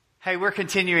Hey, we're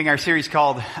continuing our series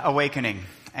called Awakening.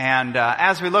 And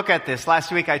as we look at this,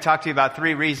 last week I talked to you about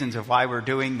 3 reasons of why we're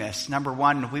doing this. Number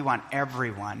 1, we want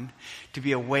everyone to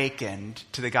be awakened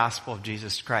to the gospel of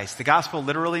Jesus Christ. The gospel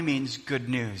literally means good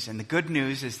news. And the good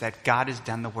news is that God has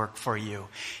done the work for you.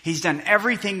 He's done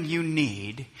everything you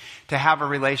need to have a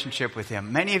relationship with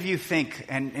Him. Many of you think,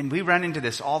 and we run into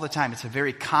this all the time, it's a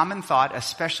very common thought,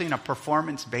 especially in a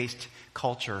performance-based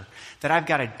culture, that I've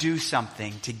got to do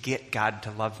something to get God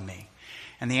to love me.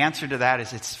 And the answer to that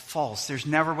is it's false. There's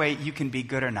never a way you can be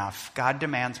good enough. God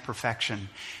demands perfection.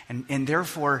 And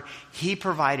therefore, He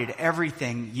provided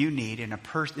everything you need in the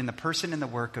person and the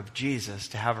work of Jesus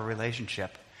to have a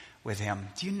relationship with Him.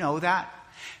 Do you know that?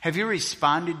 Have you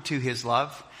responded to His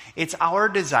love? It's our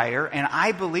desire, and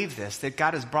I believe this, that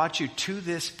God has brought you to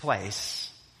this place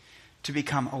to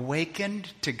become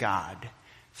awakened to God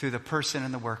through the person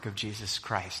and the work of Jesus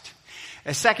Christ.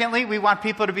 Secondly, we want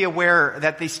people to be aware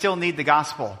that they still need the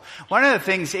gospel. One of the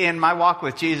things in my walk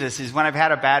with Jesus is when I've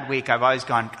had a bad week, I've always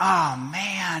gone, oh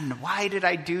man, why did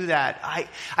I do that?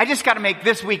 I just got to make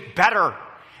this week better.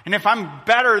 And if I'm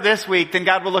better this week, then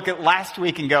God will look at last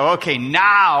week and go, okay,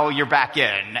 now you're back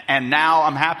in, and now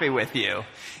I'm happy with you.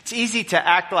 It's easy to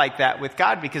act like that with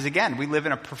God because, again, we live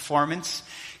in a performance,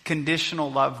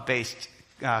 conditional love-based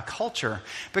culture.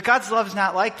 But God's love is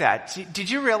not like that. Did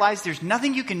you realize there's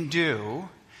nothing you can do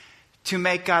to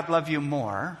make God love you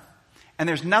more, and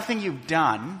there's nothing you've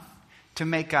done to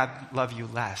make God love you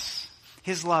less?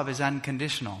 His love is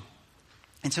unconditional.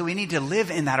 And so we need to live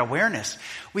in that awareness.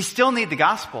 We still need the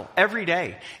gospel every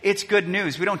day. It's good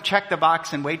news. We don't check the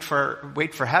box and wait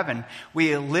for heaven.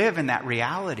 We live in that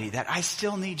reality that I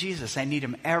still need Jesus. I need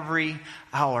Him every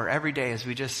hour, every day, as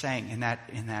we just sang in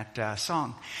that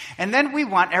song. And then we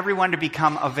want everyone to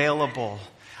become available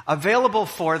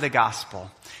for the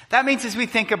gospel. That means as we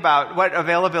think about what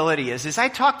availability is, as I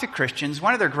talk to Christians,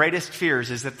 one of their greatest fears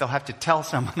is that they'll have to tell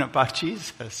someone about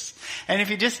Jesus. And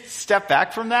if you just step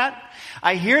back from that,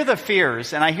 I hear the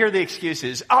fears and I hear the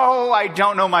excuses. Oh, I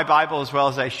don't know my Bible as well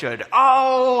as I should.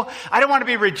 Oh, I don't want to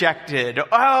be rejected.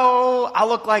 Oh, I'll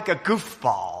look like a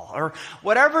goofball, or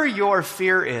whatever your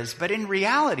fear is. But in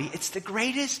reality, it's the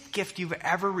greatest gift you've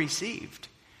ever received.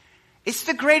 It's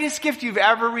the greatest gift you've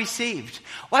ever received.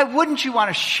 Why wouldn't you want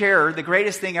to share the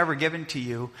greatest thing ever given to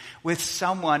you with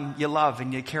someone you love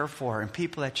and you care for and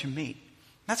people that you meet?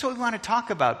 That's what we want to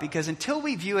talk about, because until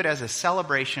we view it as a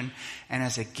celebration and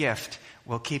as a gift,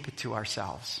 we'll keep it to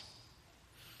ourselves.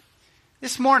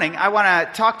 This morning, I want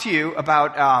to talk to you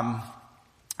about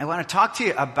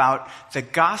the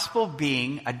gospel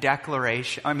being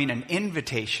an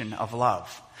invitation of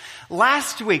love.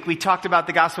 Last week, we talked about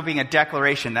the gospel being a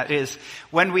declaration. That is,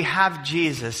 when we have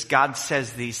Jesus, God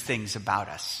says these things about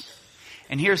us.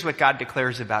 And here's what God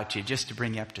declares about you, just to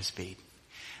bring you up to speed.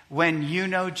 When you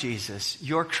know Jesus,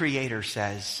 your Creator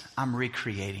says, I'm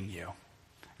recreating you.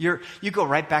 You go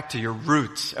right back to your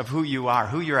roots of who you are,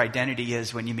 who your identity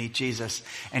is when you meet Jesus.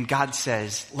 And God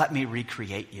says, let me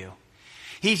recreate you.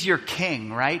 He's your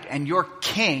king, right? And your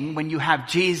king, when you have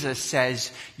Jesus,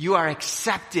 says, you are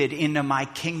accepted into my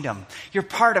kingdom. You're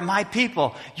part of my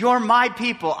people. You're my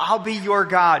people. I'll be your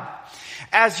God.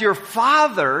 As your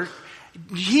father,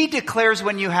 He declares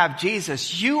when you have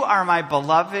Jesus, you are my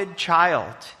beloved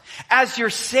child. As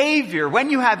your Savior, when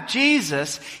you have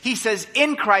Jesus, He says,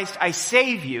 in Christ I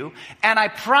save you, and I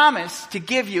promise to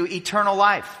give you eternal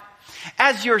life.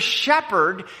 As your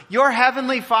shepherd, your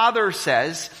heavenly Father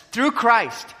says, through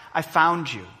Christ I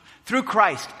found you. Through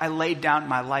Christ I laid down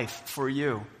my life for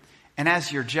you. And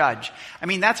as your judge,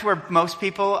 that's where most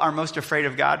people are most afraid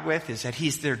of God with, is that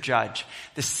He's their judge.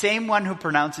 The same one who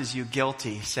pronounces you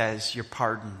guilty says you're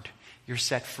pardoned, you're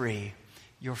set free,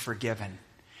 you're forgiven.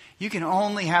 You can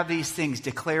only have these things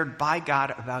declared by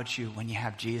God about you when you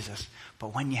have Jesus.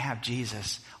 But when you have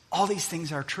Jesus, all these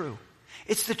things are true.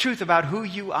 It's the truth about who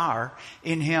you are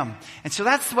in Him. And so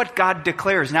that's what God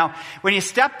declares. Now, when you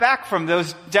step back from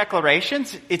those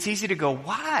declarations, it's easy to go,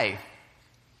 why?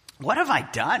 What have I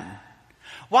done?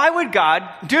 Why would God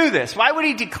do this? Why would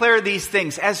He declare these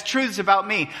things as truths about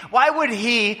me? Why would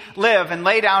He live and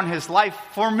lay down His life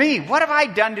for me? What have I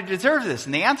done to deserve this?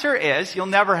 And the answer is, you'll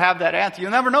never have that answer.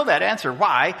 You'll never know that answer.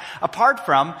 Why? Apart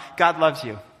from, God loves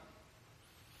you.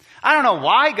 I don't know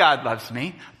why God loves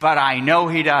me, but I know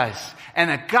He does. And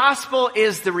the gospel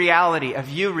is the reality of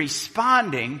you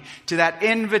responding to that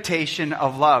invitation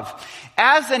of love.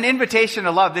 As an invitation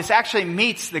to love, this actually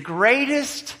meets the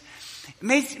greatest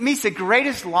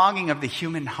longing of the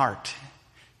human heart,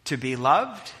 to be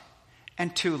loved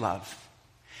and to love.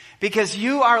 Because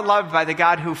you are loved by the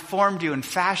God who formed you and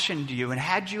fashioned you and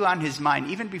had you on his mind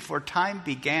even before time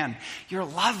began. You're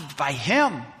loved by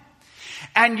him.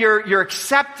 And you're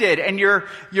accepted and you're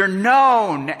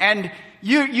known, and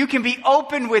you can be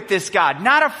open with this God.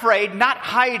 Not afraid, not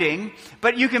hiding,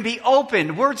 but you can be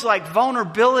open. Words like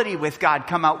vulnerability with God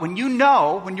come out when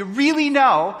you really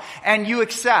know, and you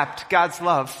accept God's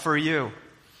love for you.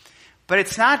 But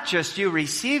it's not just you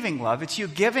receiving love, it's you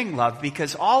giving love,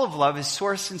 because all of love is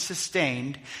sourced and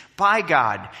sustained by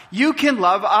God. You can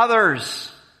love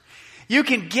others. You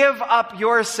can give up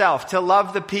yourself to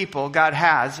love the people God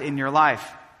has in your life.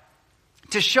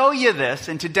 To show you this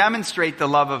and to demonstrate the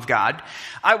love of God,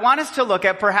 I want us to look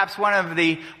at perhaps one of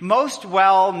the most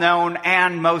well-known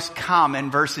and most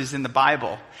common verses in the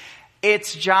Bible.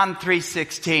 It's John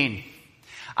 3:16.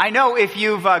 I know if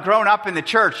you've grown up in the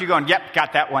church, you're going, yep,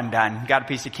 got that one done. Got a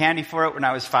piece of candy for it when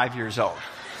I was 5 years old.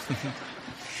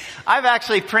 I've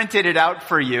actually printed it out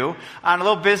for you on a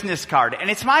little business card.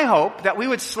 And it's my hope that we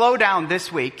would slow down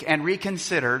this week and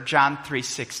reconsider John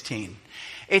 3:16.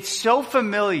 It's so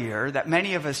familiar that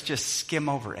many of us just skim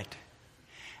over it.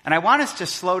 And I want us to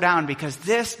slow down because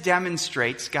this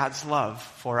demonstrates God's love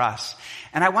for us.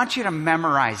 And I want you to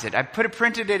memorize it. I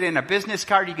printed it in a business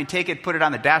card. You can take it, put it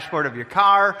on the dashboard of your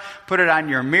car, put it on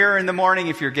your mirror in the morning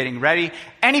if you're getting ready.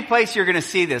 Any place you're going to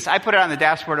see this. I put it on the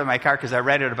dashboard of my car because I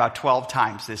read it about 12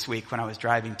 times this week when I was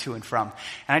driving to and from.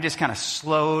 And I just kind of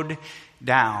slowed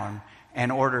down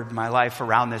and ordered my life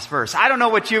around this verse. I don't know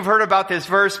what you've heard about this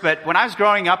verse, but when I was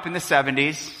growing up in the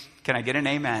 70s, can I get an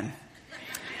amen?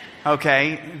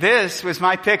 Okay, this was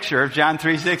my picture of John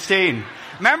 3:16.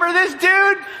 Remember this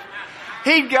dude?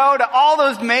 He'd go to all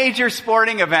those major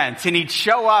sporting events and he'd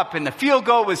show up and the field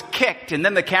goal was kicked and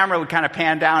then the camera would kind of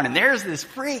pan down and there's this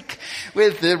freak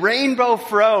with the rainbow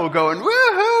fro going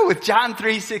woohoo with John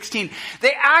 3:16.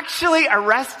 They actually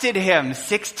arrested him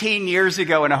 16 years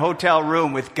ago in a hotel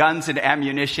room with guns and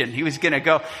ammunition. He was going to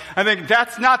go, I think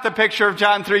that's not the picture of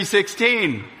John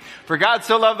 3:16. For God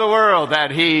so loved the world that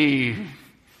he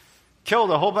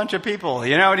killed a whole bunch of people.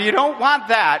 You know, you don't want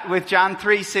that with John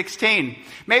 3:16.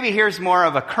 Maybe here's more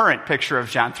of a current picture of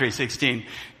John 3:16.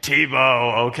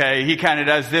 Tebow, okay, he kind of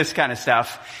does this kind of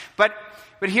stuff. But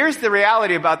here's the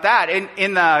reality about that.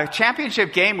 In the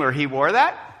championship game where he wore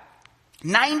that,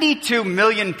 92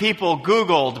 million people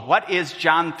Googled, what is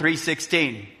John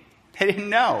 3:16? They didn't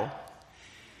know.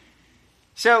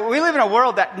 So we live in a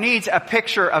world that needs a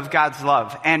picture of God's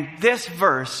love, and this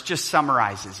verse just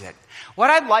summarizes it. What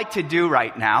I'd like to do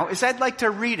right now is I'd like to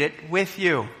read it with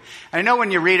you. I know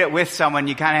when you read it with someone,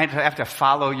 you kind of have to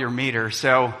follow your meter.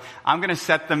 So I'm going to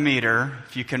set the meter.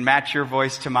 If you can match your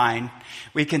voice to mine,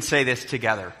 we can say this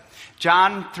together.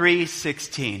 John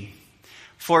 3:16.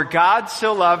 For God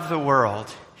so loved the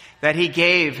world that he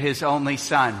gave his only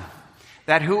son,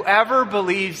 that whoever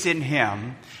believes in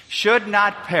him should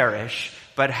not perish,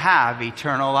 but have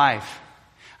eternal life.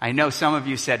 I know some of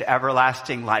you said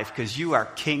everlasting life because you are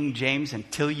King James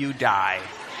until you die.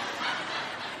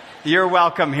 You're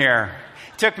welcome here.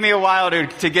 It took me a while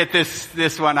to get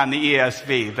this one on the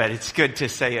ESV, but it's good to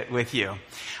say it with you.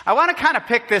 I want to kind of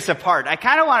pick this apart. I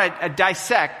kind of want to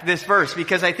dissect this verse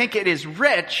because I think it is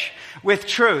rich with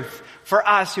truth for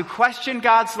us who question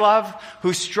God's love,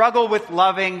 who struggle with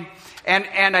loving.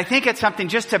 And I think it's something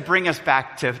just to bring us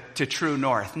back to true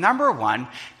north. Number one,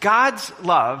 God's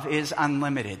love is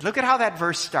unlimited. Look at how that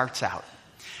verse starts out.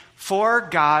 For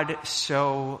God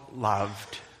so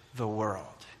loved the world.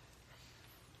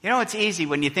 You know, it's easy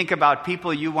when you think about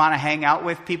people you want to hang out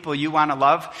with, people you want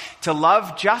to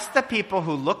love just the people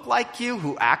who look like you,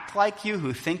 who act like you,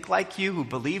 who think like you, who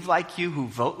believe like you, who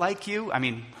vote like you. I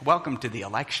mean, welcome to the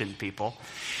election, people.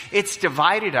 It's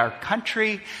divided our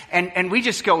country, and we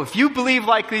just go, if you believe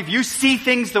like me, if you see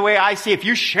things the way I see, if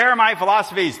you share my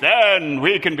philosophies, then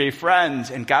we can be friends.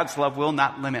 And God's love will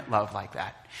not limit love like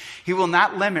that. He will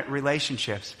not limit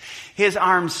relationships. His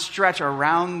arms stretch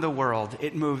around the world.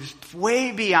 It moves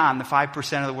way beyond the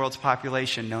 5% of the world's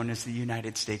population known as the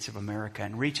United States of America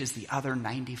and reaches the other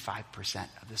 95%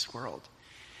 of this world.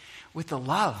 With the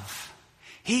love.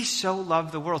 He so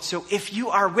loved the world. So if you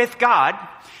are with God,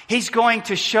 he's going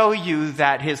to show you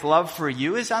that his love for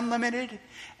you is unlimited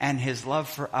and his love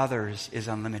for others is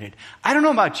unlimited. I don't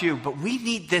know about you, but we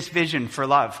need this vision for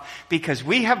love because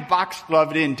we have boxed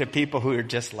love into people who are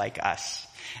just like us.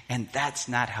 And that's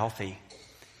not healthy.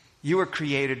 You were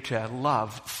created to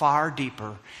love far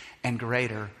deeper and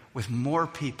greater with more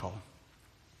people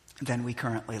than we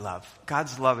currently love.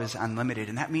 God's love is unlimited.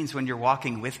 And that means when you're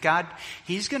walking with God,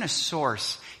 he's going to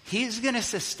he's going to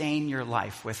sustain your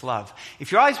life with love.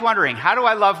 If you're always wondering, how do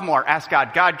I love more? Ask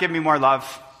God, God, give me more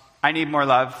love. I need more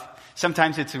love.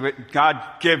 Sometimes it's, God,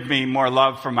 give me more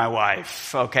love for my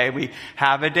wife. Okay, we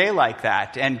have a day like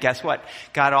that. And guess what?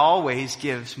 God always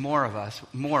gives more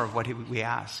of what we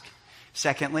ask.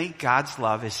 Secondly, God's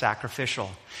love is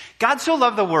sacrificial. God so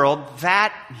loved the world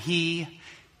that he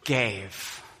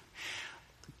gave.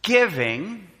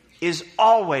 Giving is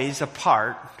always a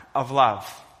part of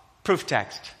love. Proof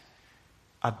text.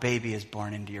 A baby is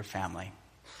born into your family.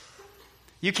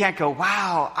 You can't go,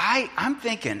 wow, I'm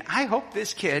thinking, I hope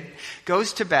this kid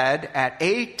goes to bed at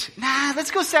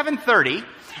 7:30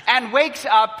 and wakes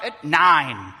up at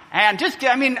 9. And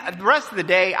the rest of the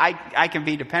day, I can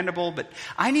be dependable, but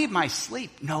I need my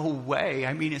sleep. No way.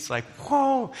 It's like,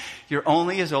 whoa, you're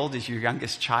only as old as your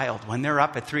youngest child. When they're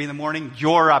up at 3 a.m,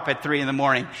 you're up at 3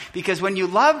 a.m. Because when you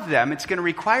love them, it's going to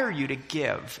require you to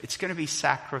give. It's going to be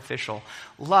sacrificial.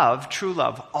 Love, true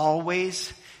love,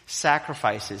 always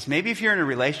sacrifices. Maybe if you're in a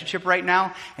relationship right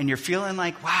now and you're feeling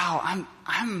like, wow,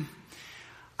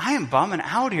 I am bumming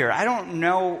out here. I don't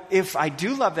know if I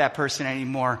do love that person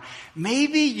anymore.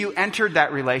 Maybe you entered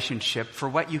that relationship for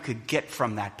what you could get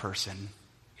from that person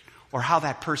or how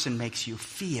that person makes you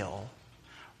feel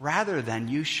rather than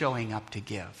you showing up to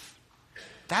give.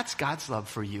 That's God's love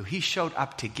for you. He showed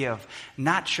up to give,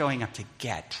 not showing up to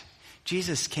get.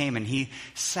 Jesus came and he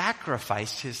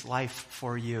sacrificed his life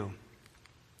for you.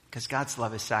 Because God's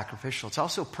love is sacrificial. It's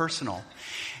also personal.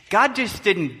 God just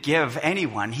didn't give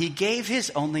anyone. He gave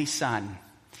his only son.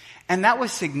 And that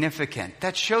was significant.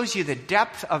 That shows you the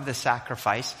depth of the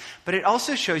sacrifice, but it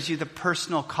also shows you the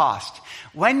personal cost.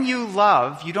 When you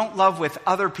love, you don't love with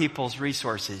other people's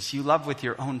resources. You love with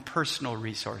your own personal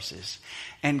resources.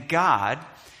 And God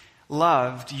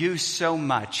loved you so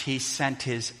much, he sent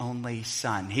his only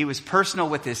son. He was personal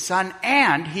with his son,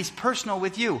 and he's personal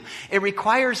with you. It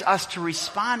requires us to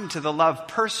respond to the love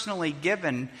personally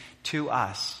given to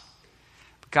us.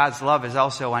 God's love is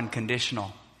also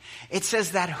unconditional. It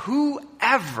says that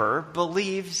whoever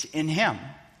believes in him.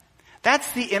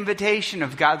 That's the invitation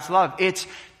of God's love. It's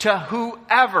to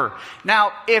whoever.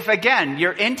 Now, if again,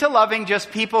 you're into loving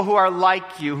just people who are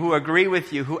like you, who agree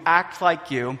with you, who act like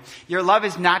you, your love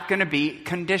is not going to be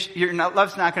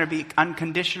love's not going to be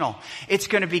unconditional. It's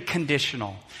going to be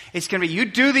conditional. It's going to be, you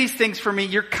do these things for me,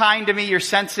 you're kind to me, you're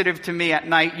sensitive to me at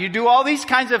night, you do all these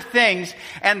kinds of things,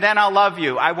 and then I'll love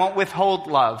you. I won't withhold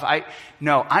love.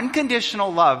 No,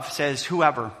 unconditional love says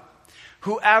whoever.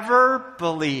 Whoever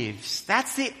believes.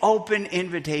 That's the open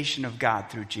invitation of God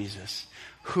through Jesus.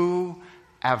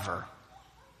 Whoever.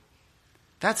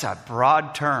 That's a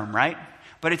broad term, right?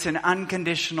 But it's an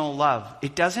unconditional love.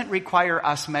 It doesn't require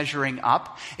us measuring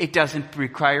up. It doesn't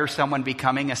require someone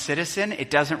becoming a citizen.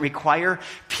 It doesn't require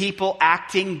people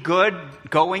acting good,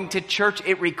 going to church.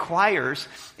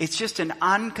 It's just an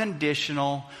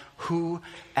unconditional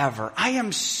whoever. I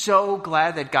am so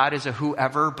glad that God is a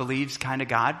whoever believes kind of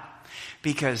God.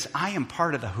 Because I am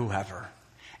part of the whoever,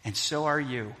 and so are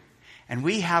you. And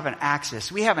we have an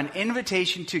access, we have an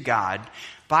invitation to God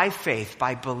by faith,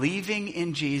 by believing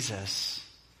in Jesus.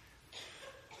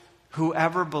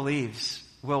 Whoever believes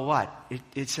will what?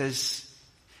 It says,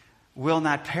 will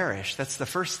not perish. That's the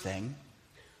first thing.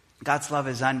 God's love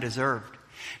is undeserved.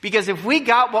 Because if we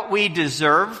got what we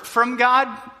deserved from God,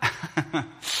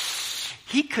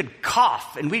 he could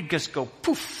cough and we'd just go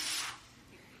poof.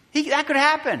 That could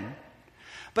happen.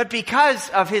 But because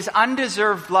of his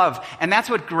undeserved love, and that's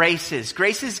what grace is.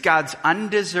 Grace is God's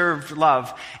undeserved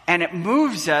love, and it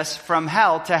moves us from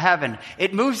hell to heaven.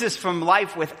 It moves us from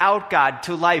life without God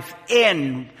to life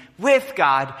with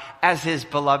God as his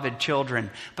beloved children.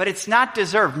 But it's not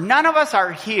deserved. None of us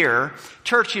are here.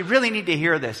 Church, you really need to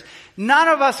hear this. None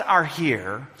of us are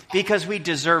here because we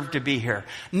deserve to be here.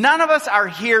 None of us are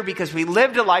here because we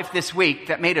lived a life this week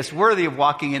that made us worthy of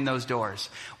walking in those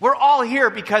doors. We're all here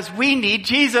because we need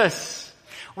Jesus.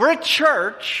 We're a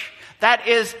church that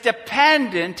is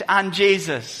dependent on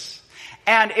Jesus.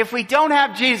 And if we don't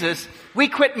have Jesus, we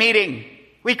quit meeting.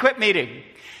 We quit meeting.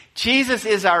 Jesus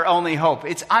is our only hope.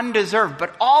 It's undeserved,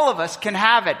 but all of us can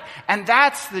have it. And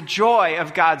that's the joy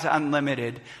of God's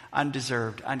unlimited,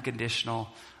 undeserved, unconditional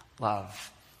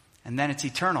love. And then it's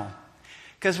eternal.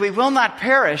 Because we will not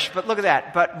perish, but look at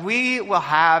that, but we will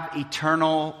have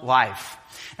eternal life.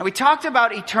 Now we talked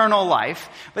about eternal life,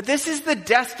 but this is the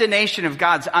destination of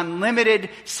God's unlimited,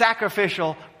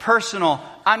 sacrificial, personal,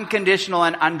 unconditional,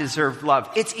 and undeserved love.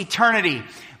 It's eternity.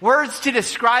 Words to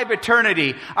describe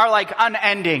eternity are like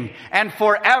unending and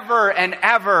forever and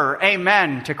ever.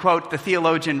 Amen, to quote the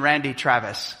theologian Randy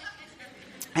Travis.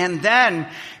 And then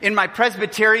in my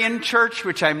Presbyterian church,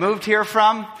 which I moved here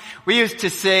from, we used to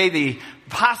say the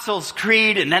Apostles'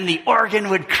 Creed, and then the organ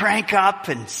would crank up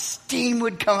and steam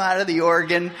would come out of the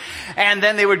organ. And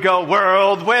then they would go,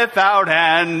 world without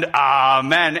end,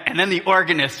 amen. And then the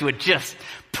organist would just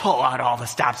pull out all the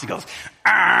stops. He goes,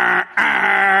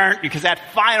 because that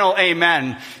final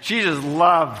amen, she just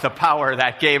loved the power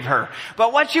that gave her.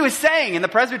 But what she was saying, and the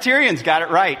Presbyterians got it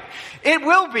right, it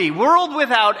will be world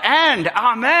without end,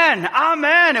 amen,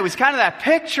 amen. It was kind of that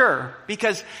picture,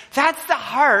 because that's the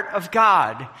heart of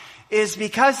God, is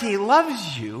because He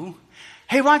loves you,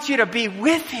 He wants you to be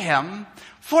with Him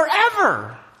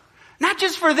forever. Not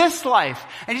just for this life.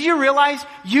 And did you realize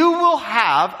you will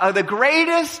have the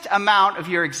greatest amount of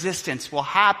your existence will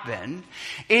happen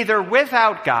either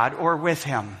without God or with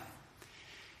Him.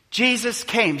 Jesus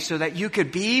came so that you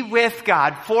could be with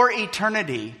God for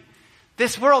eternity.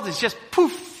 This world is just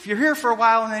poof, you're here for a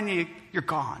while and then you're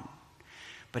gone.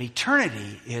 But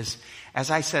eternity is, as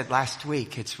I said last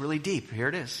week, it's really deep. Here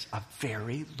it is, a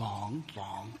very long,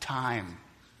 long time.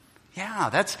 Yeah,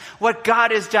 that's what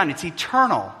God has done. It's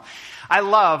eternal. I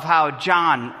love how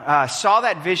John saw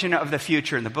that vision of the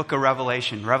future in the book of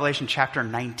Revelation, Revelation chapter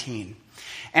 19.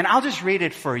 And I'll just read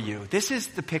it for you. This is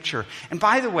the picture. And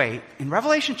by the way, in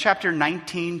Revelation chapter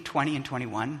 19, 20, and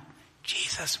 21,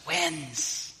 Jesus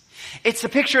wins. It's the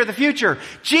picture of the future.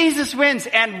 Jesus wins.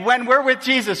 And when we're with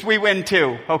Jesus, we win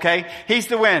too. Okay? He's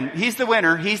the win. He's the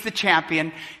winner. He's the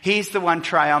champion. He's the one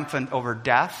triumphant over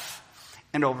death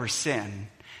and over sin.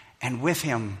 And with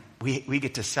Him, we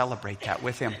get to celebrate that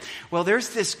with Him. Well, there's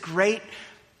this great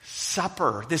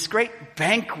supper, this great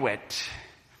banquet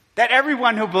that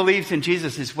everyone who believes in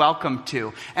Jesus is welcome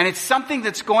to. And it's something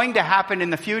that's going to happen in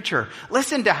the future.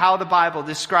 Listen to how the Bible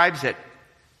describes it.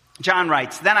 John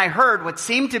writes, "Then I heard what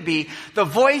seemed to be the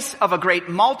voice of a great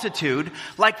multitude,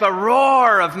 like the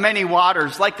roar of many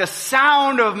waters, like the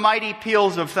sound of mighty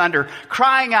peals of thunder,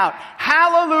 crying out,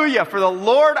 'Hallelujah, for the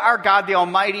Lord our God, the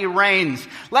Almighty reigns.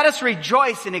 Let us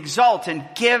rejoice and exult and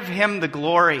give Him the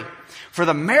glory. For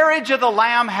the marriage of the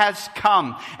Lamb has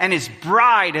come, and His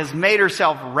bride has made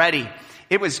herself ready.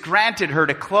 It was granted her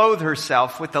to clothe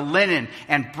herself with the linen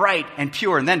and bright and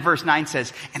pure.'" And then verse 9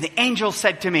 says, "And the angel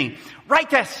said to me,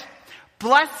 'Write this,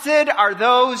 blessed are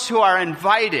those who are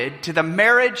invited to the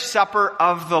marriage supper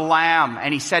of the Lamb.'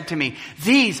 And he said to me,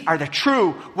 'These are the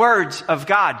true words of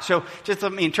God.'" So just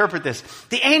let me interpret this.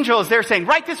 The angel is there saying,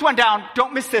 write this one down.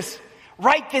 Don't miss this.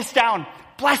 Write this down.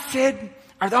 Blessed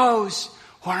are those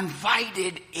who are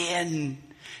invited in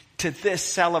to this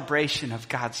celebration of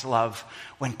God's love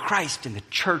when Christ and the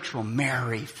church will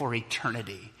marry for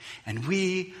eternity. And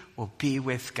we will be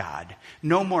with God.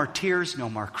 No more tears, no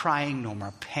more crying, no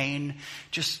more pain.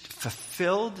 Just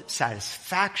fulfilled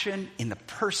satisfaction in the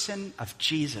person of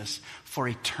Jesus for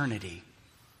eternity.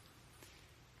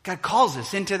 God calls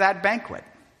us into that banquet.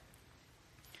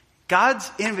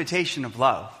 God's invitation of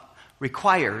love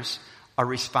requires a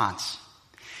response.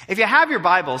 If you have your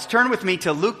Bibles, turn with me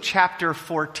to Luke chapter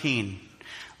 14.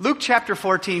 Luke chapter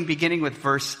 14, beginning with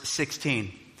verse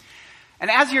 16. And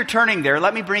as you're turning there,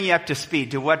 let me bring you up to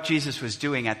speed to what Jesus was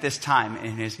doing at this time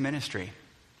in His ministry.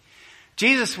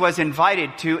 Jesus was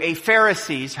invited to a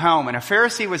Pharisee's home, and a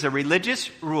Pharisee was a religious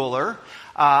ruler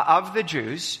of the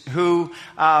Jews who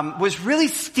was really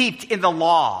steeped in the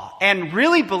law and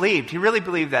really believed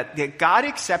that God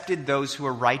accepted those who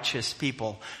were righteous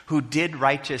people, who did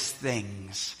righteous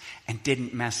things and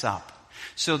didn't mess up.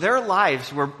 So their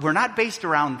lives were not based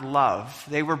around love.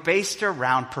 They were based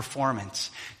around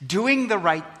performance, doing the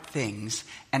right things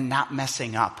and not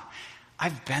messing up.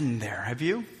 I've been there. Have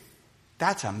you?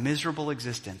 That's a miserable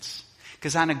existence.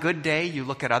 Because on a good day, you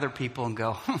look at other people and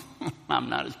go, I'm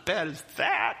not as bad as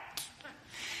that.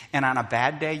 And on a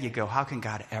bad day, you go, how can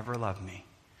God ever love me?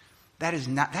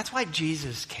 That's why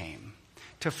Jesus came,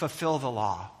 to fulfill the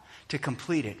law, to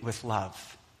complete it with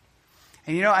love.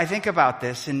 And you know, I think about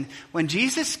this, and when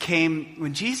Jesus came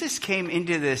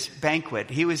into this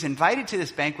banquet, He was invited to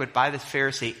this banquet by this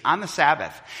Pharisee on the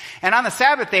Sabbath. And on the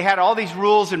Sabbath, they had all these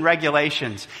rules and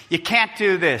regulations. You can't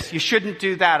do this. You shouldn't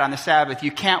do that on the Sabbath. You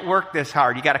can't work this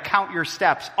hard. You got to count your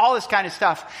steps. All this kind of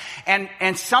stuff.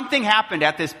 And something happened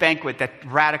at this banquet that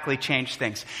radically changed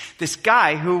things. This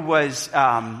guy who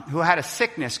had a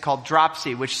sickness called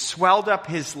dropsy, which swelled up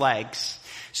his legs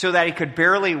so that he could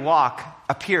barely walk,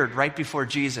 appeared right before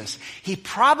Jesus. He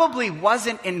probably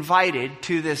wasn't invited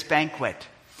to this banquet.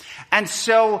 And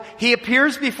so he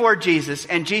appears before Jesus,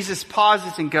 and Jesus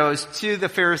pauses and goes to the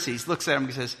Pharisees, looks at him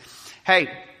and says, "Hey,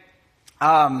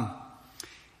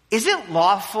 is it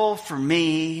lawful for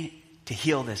me to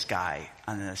heal this guy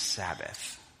on the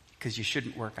Sabbath? Because you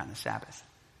shouldn't work on the Sabbath."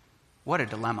 What a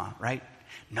dilemma, right?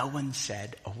 No one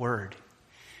said a word.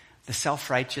 The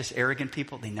self-righteous, arrogant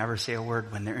people, they never say a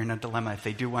word when they're in a dilemma. If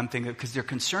they do one thing, because they're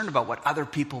concerned about what other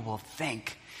people will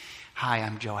think. Hi,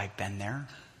 I'm Joe. I've been there.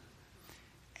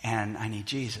 And I need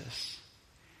Jesus.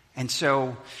 And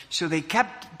so they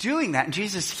kept doing that. And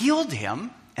Jesus healed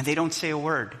him. And they don't say a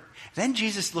word. Then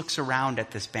Jesus looks around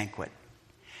at this banquet.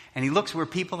 And he looks where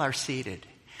people are seated.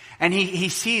 And he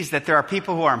sees that there are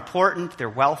people who are important. They're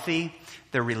wealthy.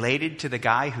 They're related to the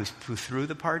guy who threw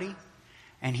the party.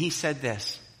 And he said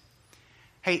this.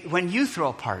 Hey, when you throw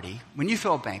a party, when you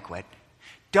throw a banquet,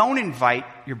 don't invite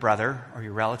your brother or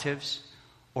your relatives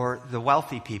or the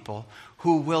wealthy people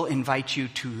who will invite you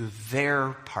to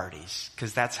their parties,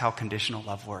 because that's how conditional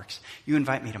love works. You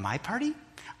invite me to my party,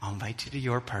 I'll invite you to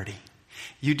your party.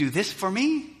 You do this for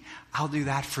me, I'll do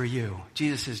that for you.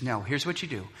 Jesus says, no, here's what you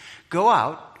do. Go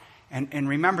out, and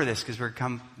remember this, because we'll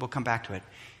come back to it.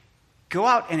 Go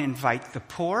out and invite the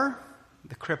poor,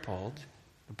 the crippled,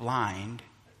 the blind,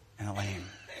 and the lame.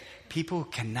 People who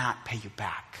cannot pay you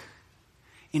back.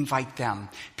 Invite them.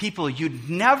 People you'd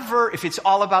never, if it's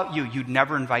all about you, you'd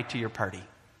never invite to your party.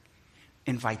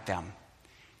 Invite them.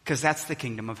 Because that's the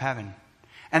kingdom of heaven.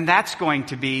 And that's going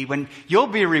to be when you'll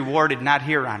be rewarded, not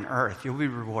here on earth. You'll be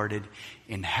rewarded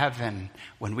in heaven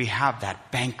when we have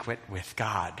that banquet with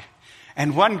God.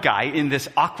 And one guy in this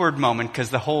awkward moment,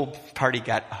 because the whole party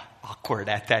got awkward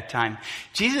at that time.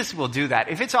 Jesus will do that.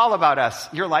 If it's all about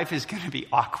us, your life is going to be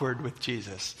awkward with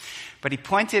Jesus. But he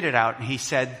pointed it out and he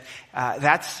said,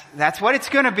 that's what it's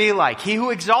going to be like. He who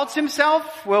exalts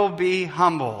himself will be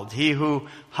humbled. He who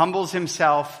humbles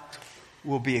himself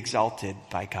will be exalted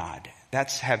by God.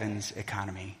 That's heaven's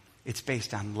economy. It's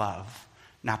based on love,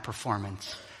 not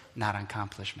performance, not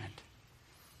accomplishment.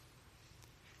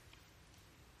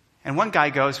 And one guy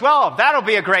goes, well, that'll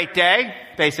be a great day.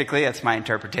 Basically, that's my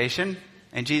interpretation.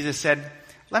 And Jesus said,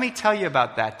 let me tell you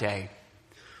about that day.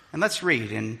 And let's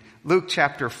read in Luke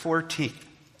chapter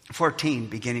 14,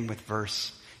 beginning with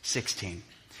verse 16.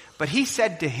 But he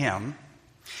said to him,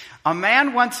 a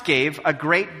man once gave a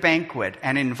great banquet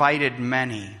and invited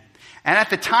many. And at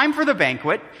the time for the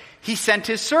banquet, he sent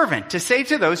his servant to say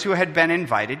to those who had been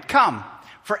invited, come,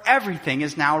 for everything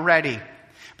is now ready.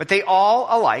 But they all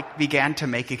alike began to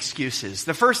make excuses.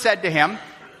 The first said to him,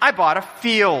 I bought a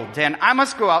field and I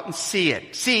must go out and see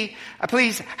it. See,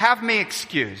 please have me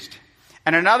excused.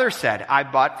 And another said, I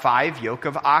bought 5 yoke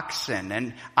of oxen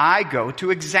and I go to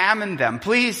examine them.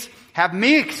 Please have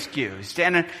me excused.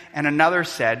 And another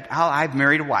said, I've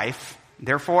married a wife,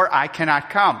 therefore I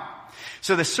cannot come.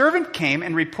 So the servant came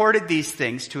and reported these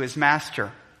things to his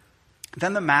master.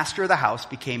 Then the master of the house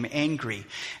became angry,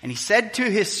 and he said to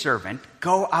his servant,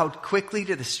 go out quickly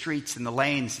to the streets and the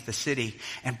lanes of the city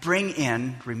and bring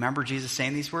in, remember Jesus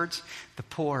saying these words? The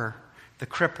poor, the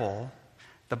cripple,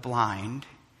 the blind,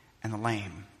 and the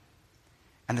lame.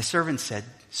 And the servant said,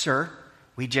 sir,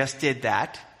 we just did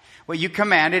that. What you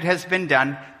commanded has been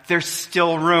done. There's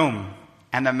still room.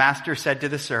 And the master said to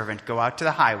the servant, go out to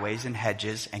the highways and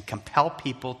hedges and compel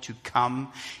people to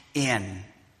come in.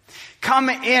 Come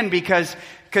in because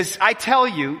I tell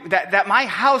you that my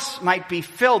house might be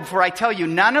filled. For I tell you,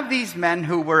 none of these men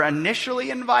who were initially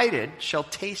invited shall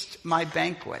taste my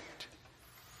banquet.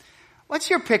 What's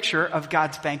your picture of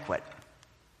God's banquet?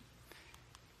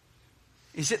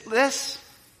 Is it this?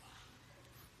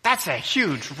 That's a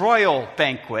huge royal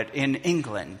banquet in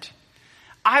England.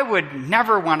 I would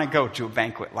never want to go to a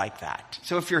banquet like that.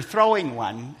 So if you're throwing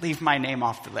one, leave my name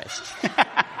off the list.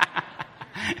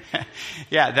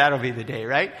 Yeah, that'll be the day,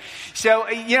 right? So,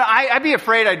 I'd be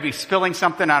afraid I'd be spilling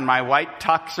something on my white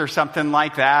tux or something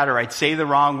like that, or I'd say the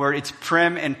wrong word. It's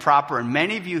prim and proper. And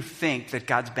many of you think that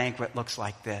God's banquet looks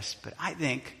like this, but I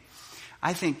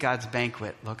think God's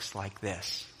banquet looks like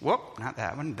this. Whoop, not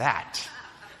that one, that.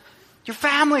 Your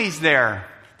family's there.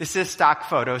 This is stock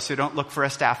photo, so don't look for a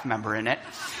staff member in it.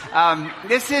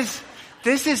 This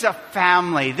is a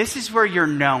family. This is where you're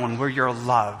known, where you're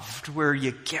loved, where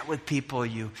you get with people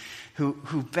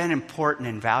who've been important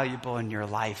and valuable in your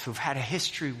life, who've had a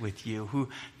history with you, who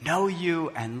know you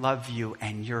and love you,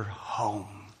 and you're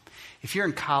home. If you're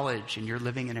in college and you're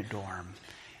living in a dorm,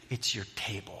 it's your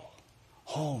table.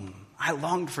 Home. I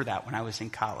longed for that when I was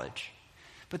in college.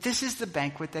 But this is the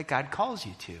banquet that God calls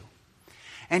you to.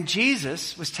 And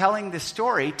Jesus was telling this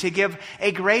story to give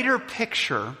a greater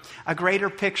picture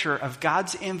of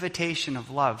God's invitation of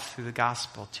love through the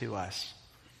gospel to us.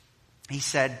 He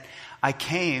said, I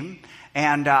came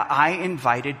and I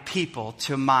invited people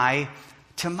to my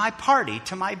party,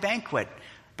 to my banquet.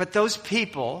 But those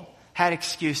people had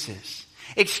excuses.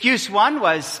 Excuse one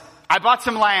was, I bought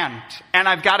some land and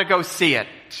I've got to go see it.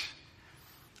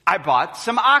 I bought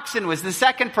some oxen, was the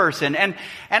second person. And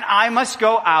I must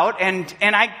go out and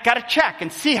I got to check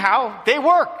and see how they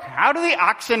work. How do the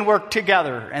oxen work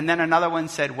together? And then another one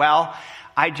said, well,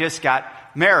 I just got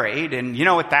married and you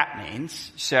know what that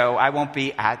means. So I won't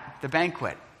be at the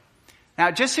banquet. Now,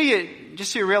 just so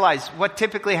you realize what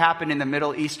typically happened in the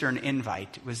Middle Eastern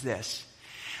invite was this.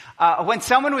 When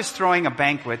someone was throwing a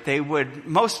banquet, they would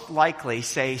most likely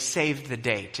say, save the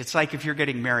date. It's like if you're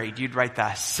getting married, you'd write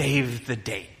the save the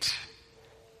date.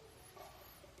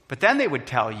 But then they would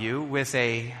tell you with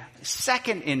a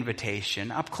second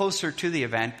invitation up closer to the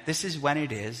event, this is when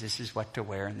it is, this is what to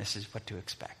wear, and this is what to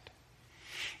expect.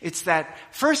 It's that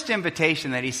first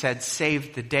invitation that he said,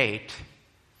 save the date,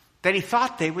 that he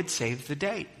thought they would save the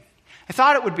date. I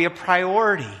thought it would be a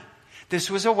priority. This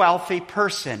was a wealthy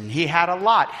person. He had a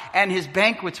lot, and his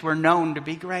banquets were known to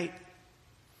be great.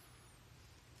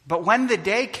 But when the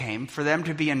day came for them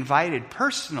to be invited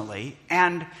personally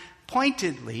and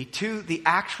pointedly to the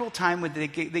actual time when they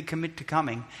commit to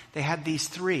coming, they had these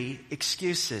three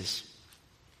excuses.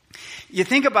 You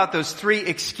think about those three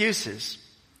excuses.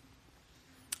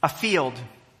 A field.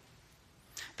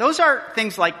 Those are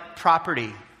things like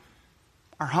property,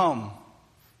 our home,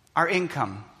 our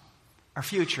income, our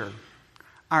future,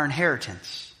 our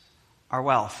inheritance, our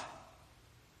wealth.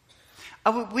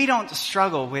 We don't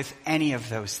struggle with any of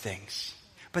those things,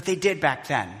 but they did back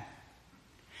then.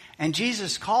 And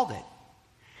Jesus called it.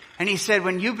 And he said,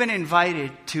 when you've been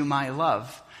invited to my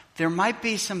love, there might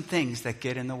be some things that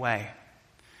get in the way.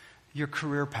 Your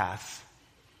career path,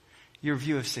 your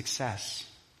view of success,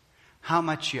 how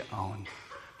much you own,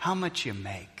 how much you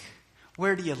make,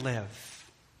 where do you live,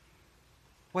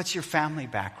 what's your family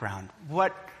background,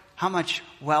 how much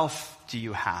wealth do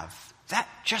you have? That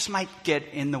just might get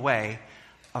in the way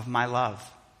of my love.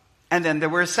 And then there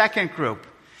were a second group.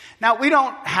 Now we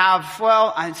don't have,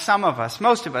 some of us,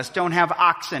 most of us don't have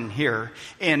oxen here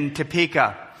in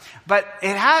Topeka. But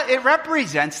it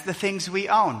represents the things we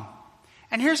own.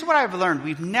 And here's what I've learned.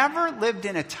 We've never lived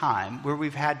in a time where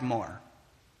we've had more.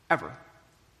 Ever.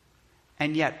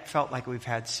 And yet felt like we've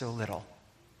had so little.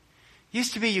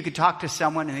 Used to be you could talk to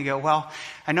someone and they go, well,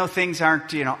 I know things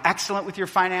aren't, excellent with your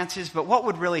finances, but what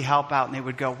would really help out? And they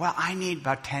would go, well, I need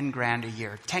about 10 grand a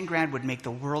year. 10 grand would make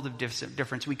the world of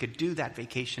difference. We could do that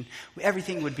vacation.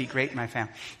 Everything would be great in my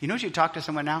family. You know what you talk to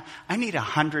someone now? I need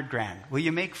 100 grand. Will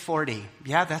you make 40?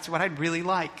 Yeah, that's what I'd really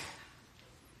like.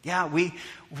 Yeah,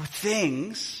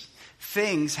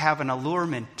 things have an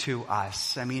allurement to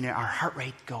us. I mean, our heart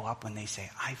rate go up when they say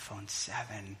iPhone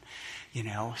 7,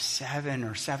 7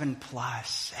 or 7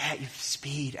 plus,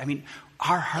 speed. I mean,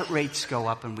 our heart rates go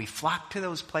up and we flock to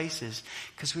those places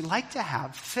because we like to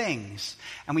have things.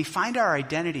 And we find our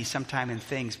identity sometime in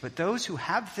things. But those who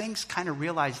have things kind of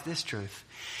realize this truth.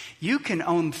 You can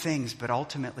own things, but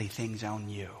ultimately things own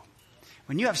you.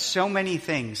 When you have so many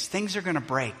things, things are going to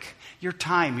break. Your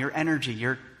time, your energy,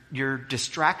 your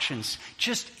distractions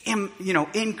just,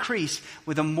 increase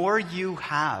with the more you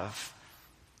have.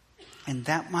 And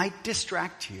that might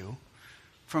distract you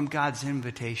from God's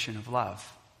invitation of love.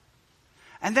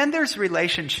 And then there's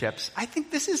relationships. I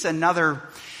think this is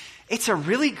it's a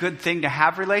really good thing to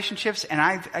have relationships,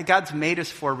 and God's made us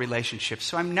for relationships.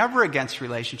 So I'm never against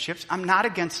relationships. I'm not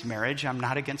against marriage. I'm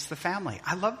not against the family.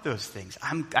 I love those things.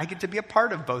 I get to be a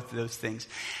part of both of those things,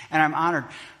 and I'm honored.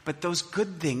 But those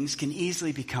good things can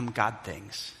easily become God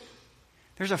things.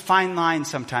 There's a fine line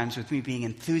sometimes with me being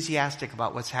enthusiastic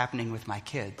about what's happening with my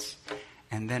kids,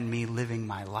 and then me living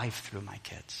my life through my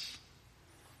kids.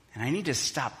 And I need to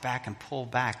stop back and pull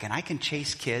back. And I can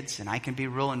chase kids and I can be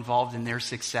real involved in their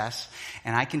success.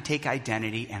 And I can take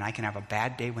identity and I can have a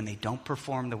bad day when they don't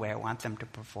perform the way I want them to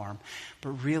perform.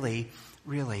 But really,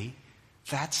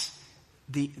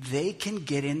 they can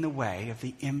get in the way of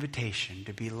the invitation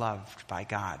to be loved by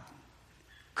God.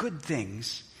 Good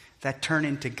things that turn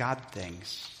into God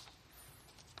things.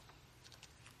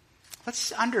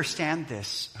 Let's understand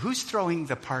this. Who's throwing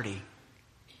the party?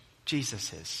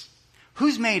 Jesus is.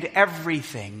 Who's made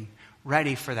everything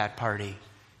ready for that party?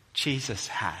 Jesus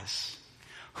has.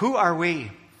 Who are we?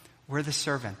 We're the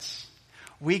servants.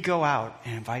 We go out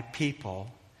and invite people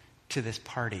to this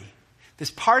party. This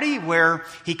party where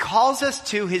he calls us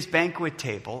to his banquet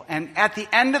table, and at the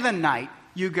end of the night,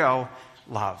 you go,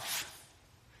 love.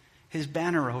 His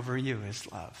banner over you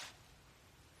is love.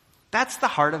 That's the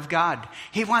heart of God.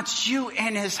 He wants you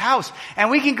in his house. And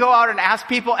we can go out and ask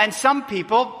people, and some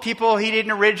people he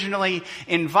didn't originally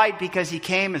invite because he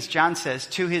came, as John says,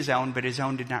 to his own, but his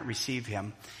own did not receive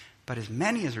him. But as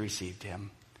many as received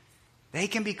him, they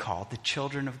can be called the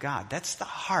children of God. That's the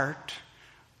heart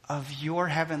of your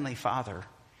heavenly Father.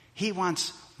 He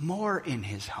wants more in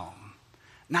his home,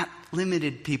 not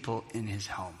limited people in his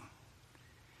home.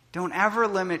 Don't ever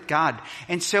limit God.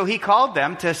 And so he called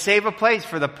them to save a place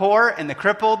for the poor and the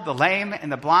crippled, the lame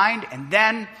and the blind. And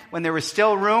then when there was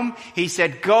still room, he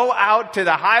said, go out to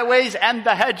the highways and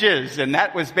the hedges. And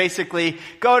that was basically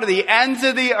go to the ends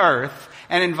of the earth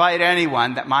and invite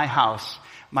anyone that my house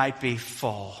might be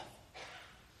full.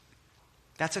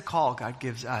 That's a call God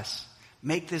gives us.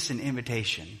 Make this an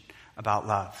invitation about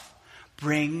love.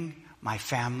 Bring my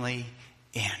family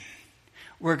in.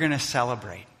 We're going to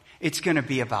celebrate. It's going to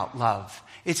be about love.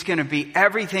 It's going to be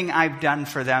everything I've done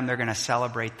for them. They're going to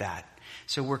celebrate that.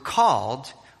 So we're called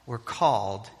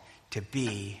to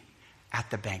be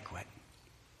at the banquet.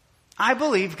 I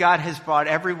believe God has brought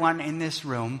everyone in this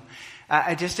room,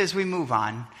 just as we move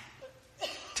on,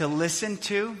 to listen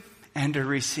to and to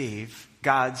receive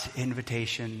God's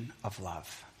invitation of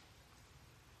love.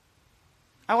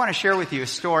 I want to share with you a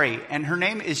story, and her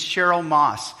name is Cheryl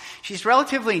Moss. She's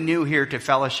relatively new here to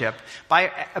fellowship,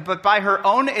 but by her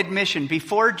own admission,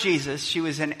 before Jesus, she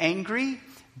was an angry,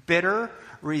 bitter,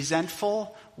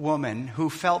 resentful woman who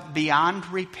felt beyond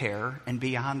repair and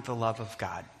beyond the love of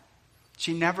God.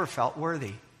 She never felt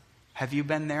worthy. Have you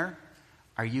been there?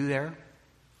 Are you there?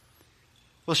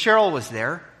 Well, Cheryl was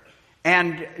there.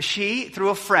 And she, through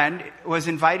a friend, was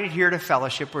invited here to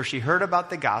fellowship where she heard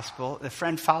about the gospel. The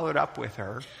friend followed up with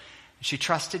her. She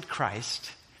trusted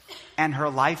Christ, and her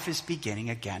life is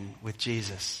beginning again with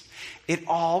Jesus. It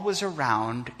all was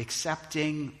around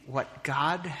accepting what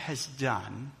God has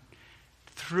done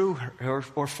through her,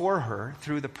 or for her,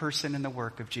 through the person and the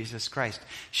work of Jesus Christ.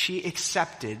 She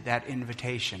accepted that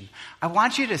invitation. I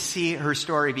want you to see her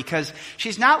story because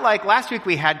she's not like, last week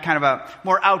we had kind of a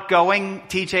more outgoing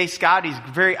TJ Scott. He's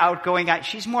a very outgoing guy.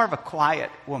 She's more of a quiet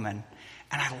woman.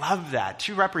 And I love that.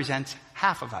 She represents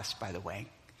half of us, by the way.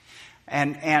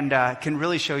 And can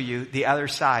really show you the other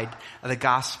side of the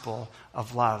gospel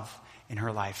of love in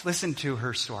her life. Listen to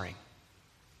her story.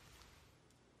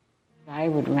 I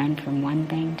would run from one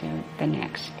thing to the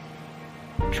next,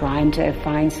 trying to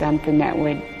find something that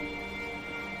would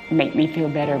make me feel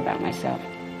better about myself.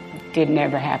 It didn't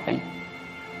ever happen.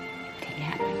 Didn't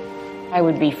happen. I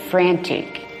would be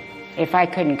frantic if I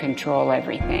couldn't control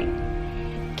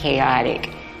everything. Chaotic,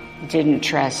 didn't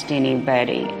trust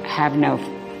anybody, have no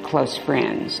close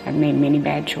friends. I've made many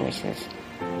bad choices.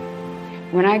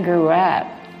 When I grew up,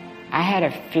 I had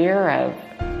a fear of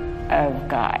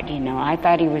God. I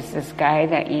thought he was this guy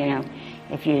that,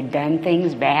 if you had done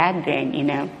things bad, then,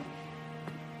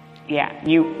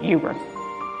 you were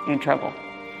in trouble.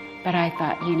 But I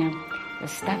thought, the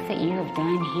stuff that you have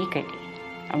done, he could,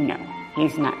 oh no,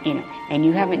 he's not, and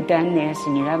you haven't done this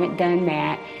and you haven't done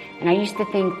that. And I used to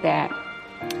think that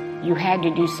you had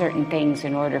to do certain things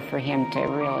in order for him to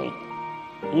really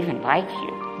even like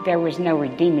you. There was no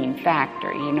redeeming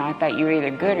factor. I thought you were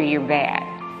either good or you're bad.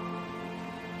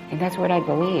 And that's what I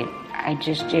believed. I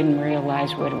just didn't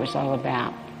realize what it was all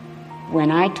about. When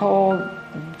I told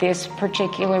this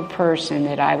particular person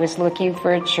that I was looking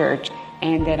for a church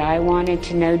and that I wanted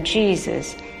to know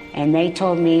Jesus, and they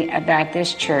told me about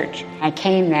this church, I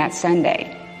came that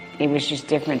Sunday. It was just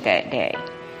different that day.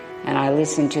 And I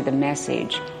listened to the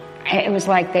message. It was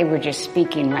like they were just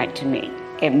speaking right to me.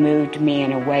 It moved me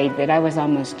in a way that I was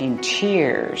almost in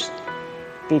tears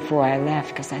before I left,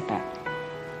 because I thought,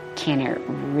 can it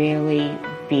really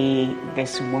be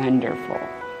this wonderful?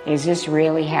 Is this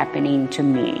really happening to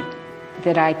me?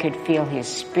 That I could feel his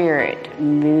spirit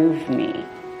move me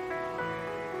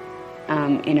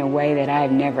in a way that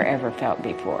I've never ever felt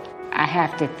before. I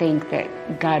have to think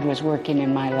that God was working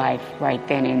in my life right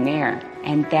then and there.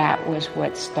 And that was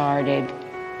what started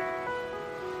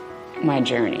my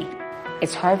journey.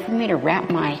 It's hard for me to wrap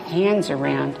my hands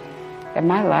around that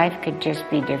my life could just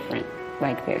be different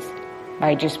like this.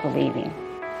 By just believing.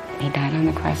 He died on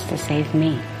the cross to save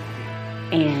me.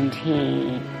 And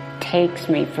he takes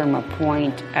me from a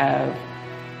point of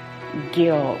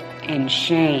guilt and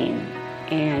shame,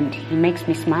 and he makes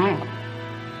me smile.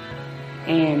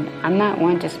 And I'm not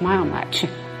one to smile much.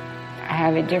 I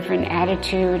have a different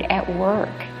attitude at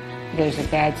work. There's a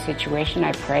bad situation,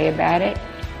 I pray about it,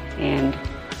 and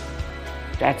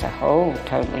that's a whole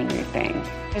totally new thing.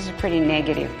 I was a pretty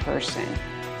negative person,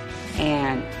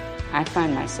 and I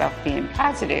find myself being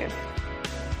positive.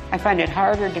 I find it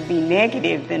harder to be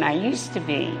negative than I used to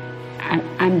be.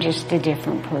 I'm just a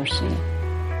different person.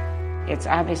 It's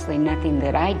obviously nothing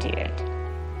that I did,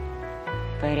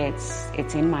 but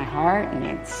it's in my heart, and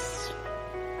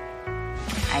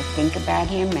I think about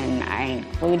him, and I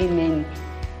include him in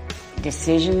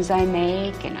decisions I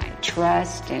make, and I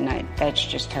trust, and that's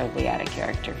just totally out of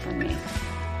character for me.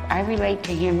 I relate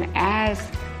to him as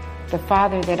the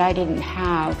Father that I didn't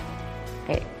have,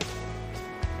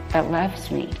 that loves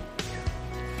me.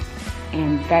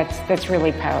 And that's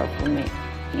really powerful to me.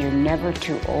 You're never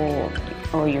too old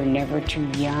or you're never too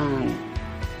young.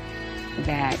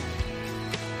 That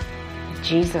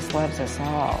Jesus loves us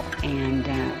all. And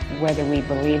whether we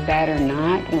believe that or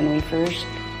not, when we first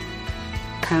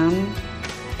come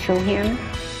to him,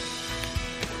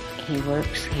 he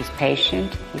works, he's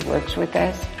patient, he works with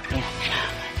us. Yeah.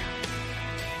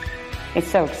 It's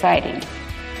so exciting.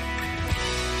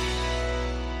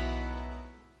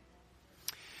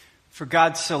 For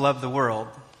God so loved the world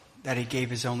that he gave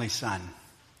his only Son,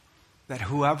 that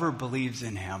whoever believes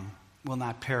in him will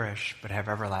not perish but have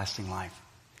everlasting life.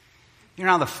 You're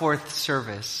now the fourth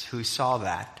service who saw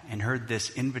that and heard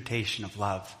this invitation of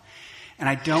love. And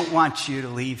I don't want you to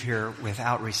leave here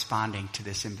without responding to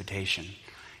this invitation.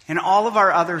 In all of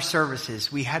our other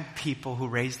services, we had people who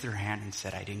raised their hand and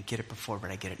said, I didn't get it before, but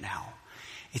I get it now.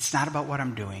 It's not about what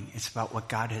I'm doing. It's about what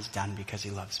God has done because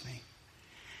he loves me.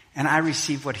 And I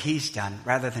receive what he's done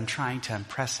rather than trying to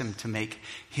impress him to make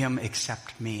him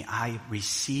accept me. I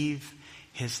receive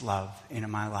his love into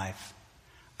my life.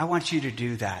 I want you to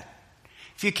do that.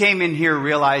 If you came in here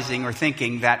realizing or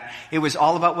thinking that it was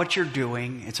all about what you're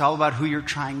doing, it's all about who you're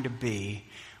trying to be,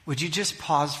 would you just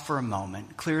pause for a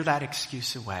moment, clear that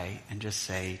excuse away, and just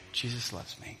say, Jesus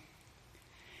loves me.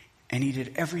 And he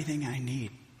did everything I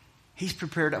need. He's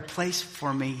prepared a place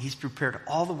for me. He's prepared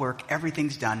all the work.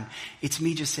 Everything's done. It's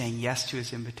me just saying yes to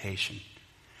his invitation.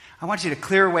 I want you to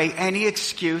clear away any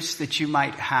excuse that you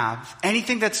might have,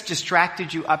 anything that's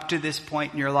distracted you up to this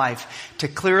point in your life, to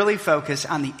clearly focus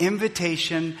on the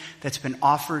invitation that's been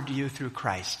offered to you through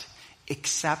Christ.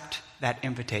 Accept that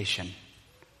invitation.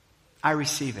 I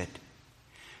receive it.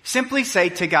 Simply say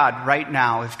to God right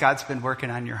now, if God's been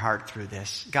working on your heart through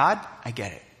this, God, I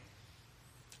get it.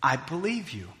 I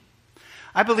believe you.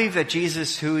 I believe that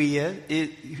Jesus, who he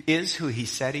is who he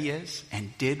said he is,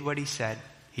 and did what he said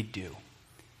he'd do.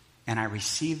 And I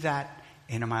receive that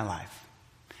into my life.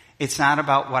 It's not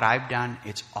about what I've done.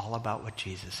 It's all about what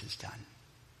Jesus has done.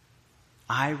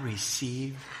 I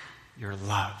receive your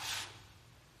love.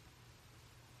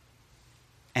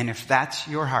 And if that's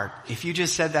your heart, if you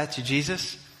just said that to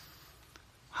Jesus,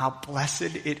 how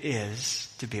blessed it is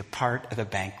to be a part of the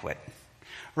banquet.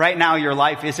 Right now, your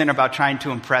life isn't about trying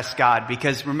to impress God,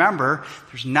 because remember,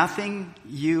 there's nothing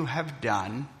you have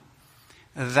done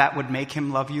that would make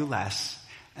him love you less,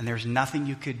 and there's nothing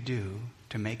you could do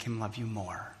to make him love you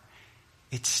more.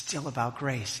 It's still about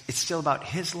grace. It's still about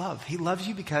his love. He loves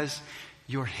you because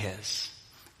you're his.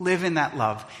 Live in that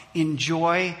love.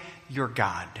 Enjoy your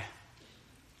God.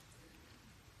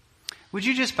 Would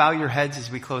you just bow your heads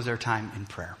as we close our time in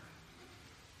prayer?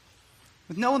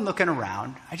 With no one looking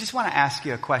around, I just want to ask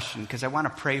you a question, because I want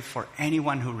to pray for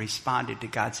anyone who responded to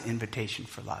God's invitation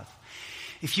for love.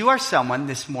 If you are someone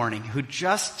this morning who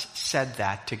just said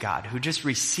that to God, who just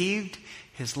received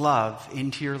his love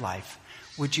into your life,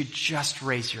 would you just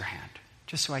raise your hand,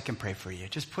 just so I can pray for you?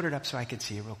 Just put it up so I can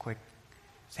see you real quick.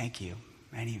 Thank you.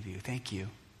 Many of you, thank you.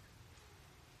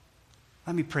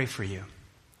 Let me pray for you.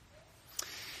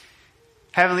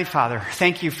 Heavenly Father,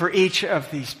 thank you for each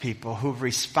of these people who've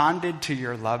responded to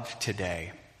your love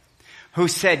today, who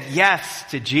said yes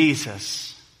to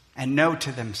Jesus and no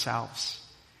to themselves,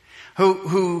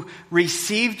 who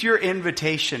received your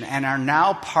invitation and are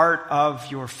now part of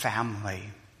your family.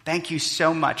 Thank you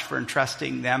so much for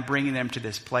entrusting them, bringing them to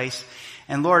this place.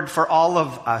 And Lord, for all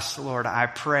of us, Lord, I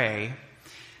pray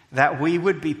that we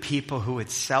would be people who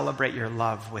would celebrate your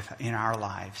love in our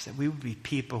lives, that we would be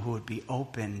people who would be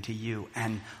open to you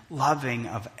and loving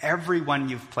of everyone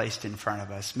you've placed in front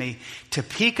of us. May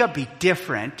Topeka be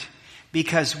different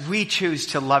because we choose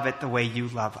to love it the way you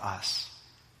love us.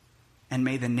 And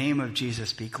may the name of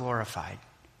Jesus be glorified.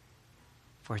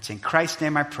 For it's in Christ's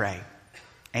name I pray.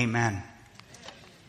 Amen.